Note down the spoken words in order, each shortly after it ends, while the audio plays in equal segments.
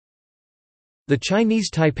The Chinese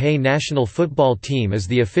Taipei national football team is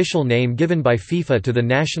the official name given by FIFA to the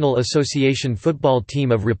National Association football team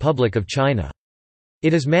of Republic of China.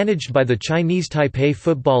 It is managed by the Chinese Taipei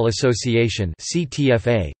Football Association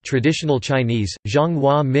 (CTFA), traditional Chinese,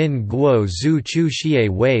 Zhonghua Min Guo Zhu Chu Xie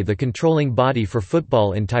Wei, the controlling body for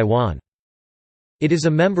football in Taiwan. It is a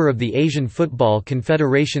member of the Asian Football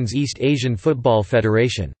Confederation's East Asian Football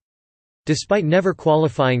Federation. Despite never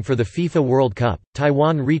qualifying for the FIFA World Cup,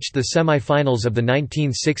 Taiwan reached the semi-finals of the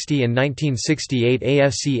 1960 and 1968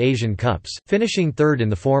 AFC Asian Cups, finishing third in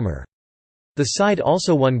the former. The side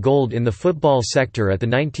also won gold in the football sector at the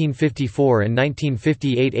 1954 and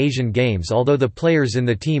 1958 Asian Games, although the players in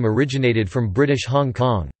the team originated from British Hong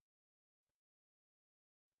Kong.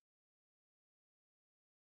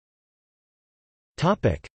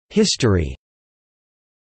 History.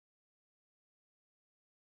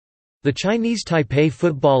 The Chinese Taipei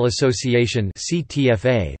Football Association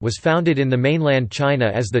 (CTFA) was founded in the mainland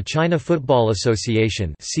China as the China Football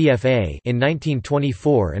Association (CFA) in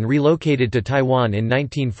 1924 and relocated to Taiwan in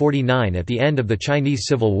 1949 at the end of the Chinese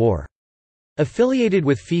Civil War. Affiliated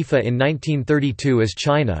with FIFA in 1932 as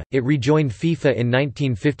China, it rejoined FIFA in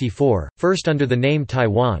 1954, first under the name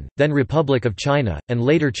Taiwan, then Republic of China, and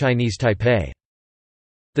later Chinese Taipei.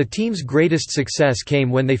 The team's greatest success came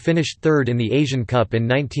when they finished third in the Asian Cup in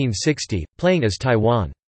 1960, playing as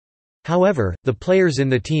Taiwan. However, the players in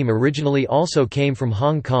the team originally also came from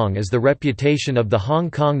Hong Kong, as the reputation of the Hong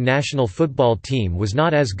Kong national football team was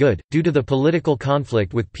not as good. Due to the political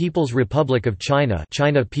conflict with People's Republic of China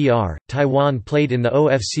 (China PR), Taiwan played in the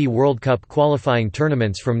OFC World Cup qualifying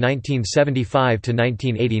tournaments from 1975 to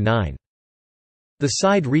 1989. The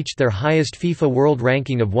side reached their highest FIFA World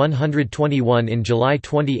Ranking of 121 in July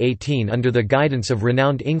 2018 under the guidance of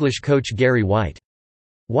renowned English coach Gary White.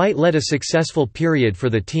 White led a successful period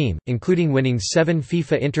for the team, including winning 7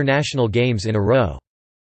 FIFA international games in a row.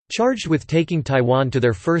 Charged with taking Taiwan to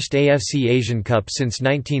their first AFC Asian Cup since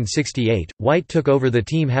 1968, White took over the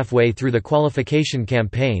team halfway through the qualification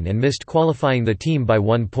campaign and missed qualifying the team by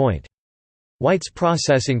 1 point. White's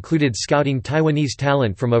process included scouting Taiwanese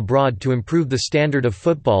talent from abroad to improve the standard of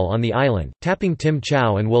football on the island, tapping Tim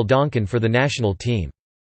Chow and Will Donkin for the national team.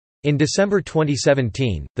 In December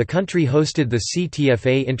 2017, the country hosted the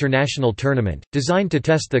CTFA International Tournament, designed to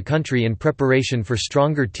test the country in preparation for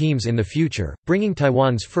stronger teams in the future, bringing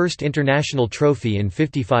Taiwan's first international trophy in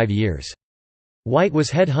 55 years. White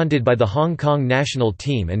was headhunted by the Hong Kong national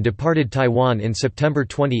team and departed Taiwan in September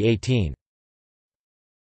 2018.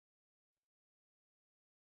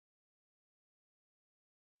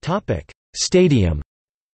 Stadium.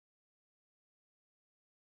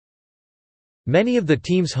 Many of the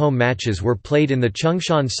team's home matches were played in the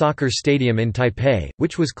Chungshan Soccer Stadium in Taipei,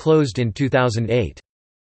 which was closed in 2008.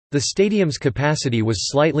 The stadium's capacity was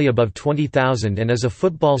slightly above 20,000 and is a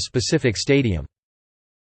football-specific stadium.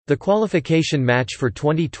 The qualification match for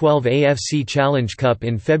 2012 AFC Challenge Cup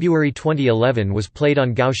in February 2011 was played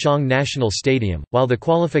on Kaohsiung National Stadium, while the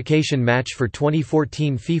qualification match for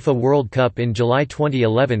 2014 FIFA World Cup in July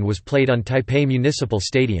 2011 was played on Taipei Municipal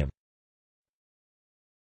Stadium.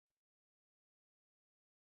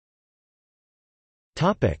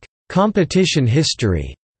 Competition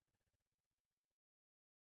history.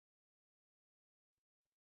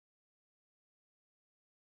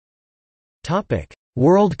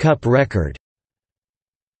 World Cup record.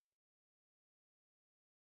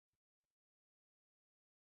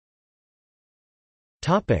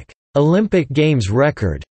 Olympic Games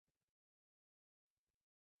record.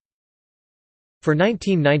 For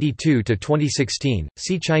 1992 to 2016,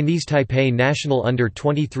 see Chinese Taipei national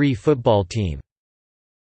under-23 football team.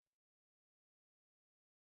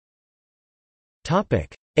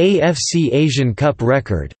 AFC Asian Cup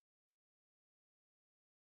record.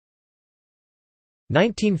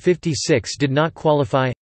 1956 did not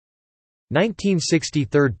qualify. 1960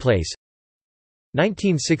 third place.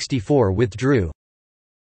 1964 withdrew.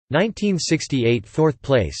 1968 fourth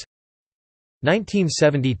place.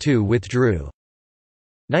 1972 withdrew.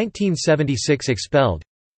 1976 expelled.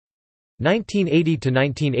 1980 to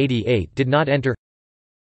 1988 did not enter.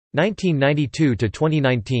 1992 to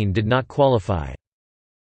 2019 did not qualify.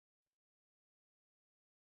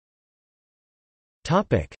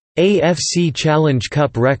 AFC Challenge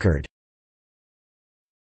Cup record.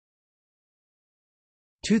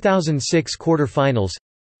 2006 quarter-finals.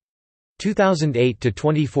 2008 to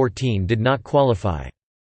 2014 did not qualify.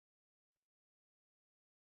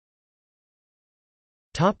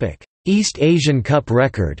 East Asian Cup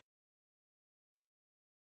record.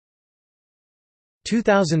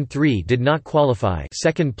 2003 did not qualify,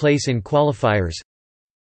 second place in qualifiers.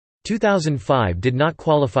 2005 did not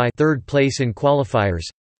qualify, third place in qualifiers.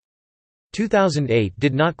 2008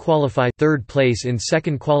 did not qualify, third place in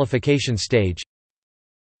second qualification stage.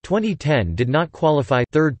 2010 did not qualify,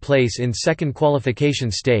 third place in second qualification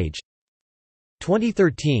stage.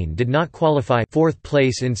 2013 did not qualify, fourth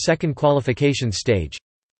place in second qualification stage.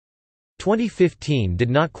 2015 did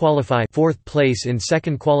not qualify, fourth place in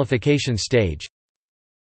second qualification stage.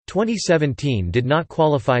 2017 did not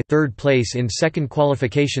qualify, third place in second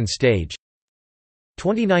qualification stage.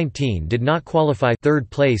 2019 did not qualify, third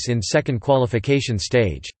place in second qualification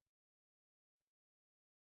stage.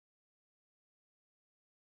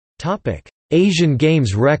 Topic: Asian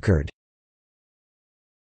Games record.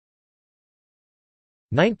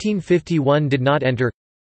 1951 did not enter.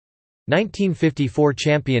 1954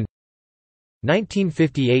 champion.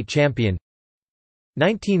 1958 champion.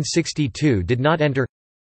 1962 did not enter.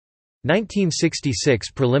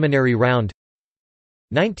 1966 preliminary round.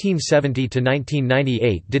 1970 to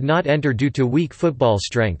 1998 did not enter due to weak football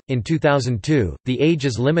strength. In 2002, the age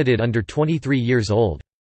is limited under 23 years old.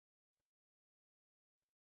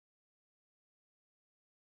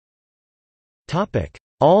 Topic: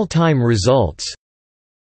 All-time results.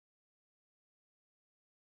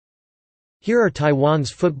 Here are Taiwan's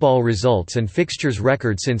football results and fixtures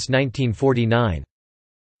record since 1949.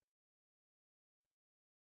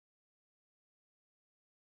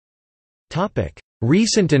 Topic: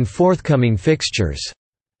 Recent and forthcoming fixtures.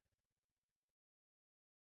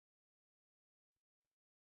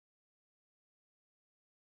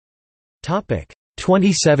 Topic: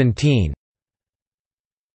 2017.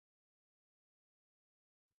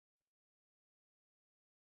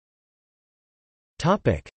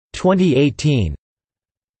 Topic: 2018.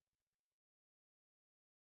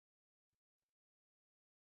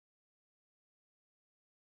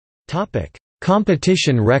 Topic: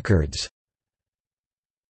 Competition records.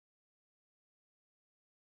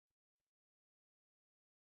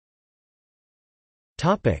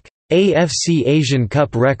 Topic: AFC Asian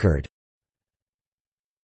Cup record.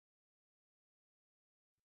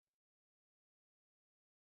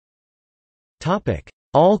 Topic: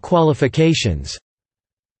 All qualifications.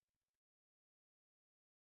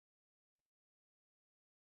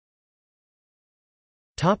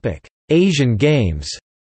 Topic: Asian Games.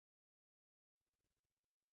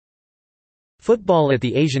 Football at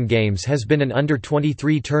the Asian Games has been an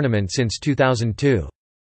under-23 tournament since 2002.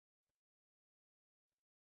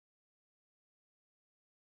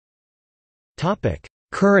 Topic: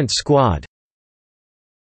 Current squad.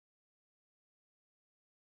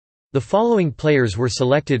 The following players were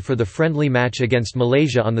selected for the friendly match against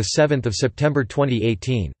Malaysia on 7 September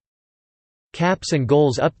 2018. Caps and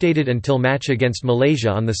goals updated until match against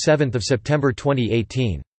Malaysia on 7 September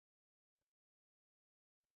 2018.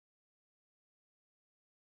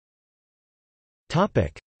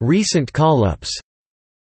 Recent call-ups.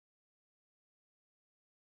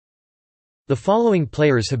 The following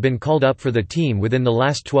players have been called up for the team within the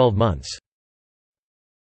last 12 months.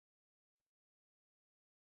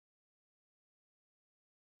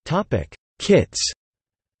 Kits.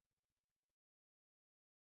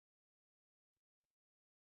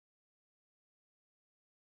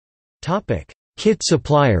 Kit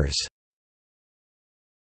suppliers.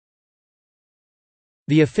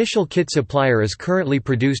 The official kit supplier is currently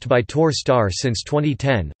produced by Tor Star since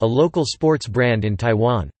 2010, a local sports brand in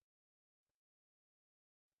Taiwan.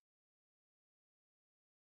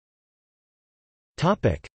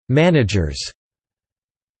 Managers.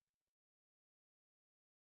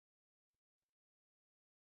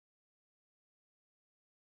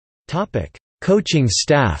 Coaching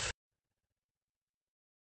staff.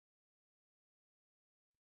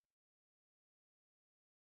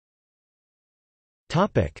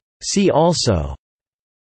 See also: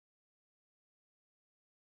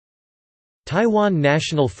 Taiwan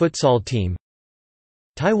national futsal team,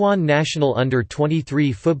 Taiwan national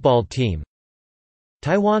under-23 football team,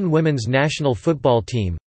 Taiwan women's national football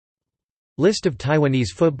team, List of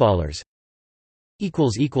Taiwanese footballers.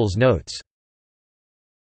 Notes